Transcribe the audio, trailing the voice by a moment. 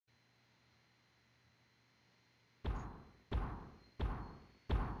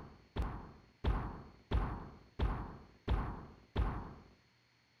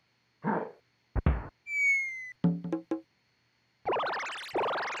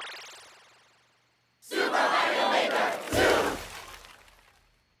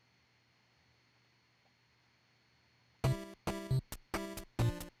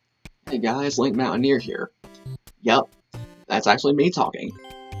Hey guys, Link Mountaineer here. Yep, that's actually me talking.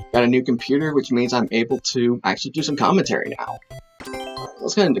 Got a new computer, which means I'm able to actually do some commentary now.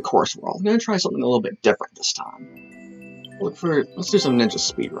 Let's get into Course World. I'm gonna try something a little bit different this time. Let's do some Ninja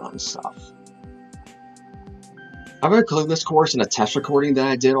Speedrun stuff. I've included this course in a test recording that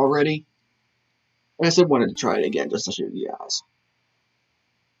I did already. I just wanted to try it again just to show you guys.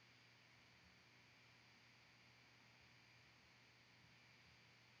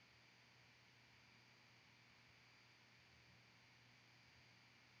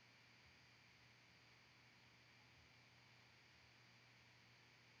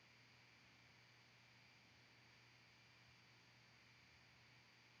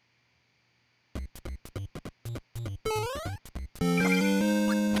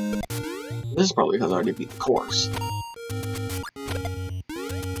 This is probably because I already beat the course.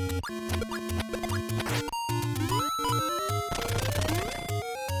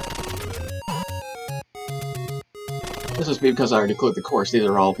 This is because I already cleared the course. These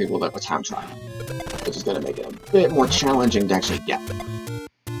are all people that were time trial, which is going to make it a bit more challenging to actually get them.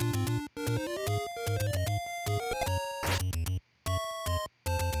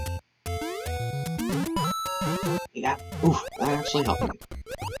 Yeah, ooh, that actually helped me.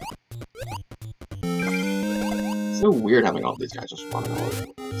 It's so weird having all these guys just running all over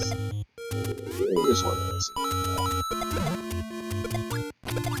the place. Really disorganized.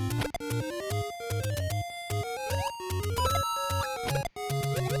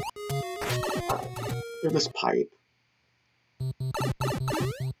 Here's this pipe.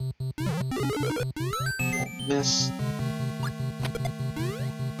 This.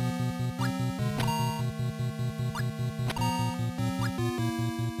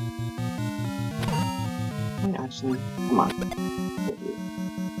 Actually, come on.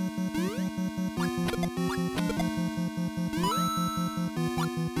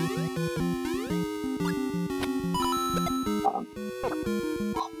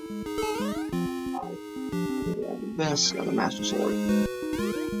 This, got the Master Sword.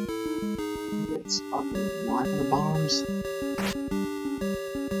 It's up and line for the bombs.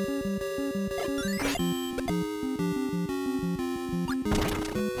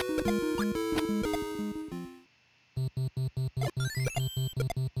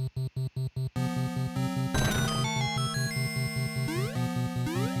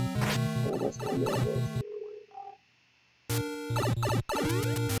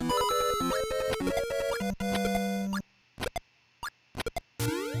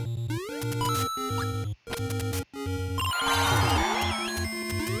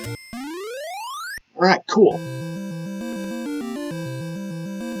 Alright, cool.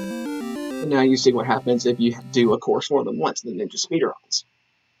 And now you see what happens if you do a course more than once in the Ninja Speedruns.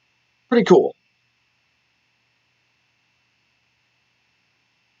 Pretty cool.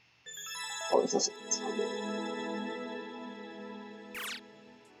 Oh, is this?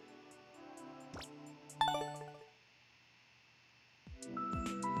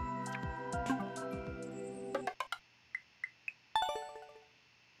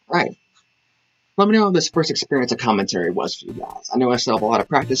 Right. Let me know how this first experience of commentary was for you guys. I know I still have a lot of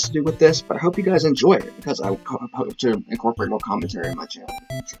practice to do with this, but I hope you guys enjoy it, because I hope to incorporate more commentary in my channel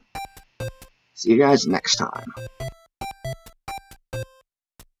in the future. See you guys next time.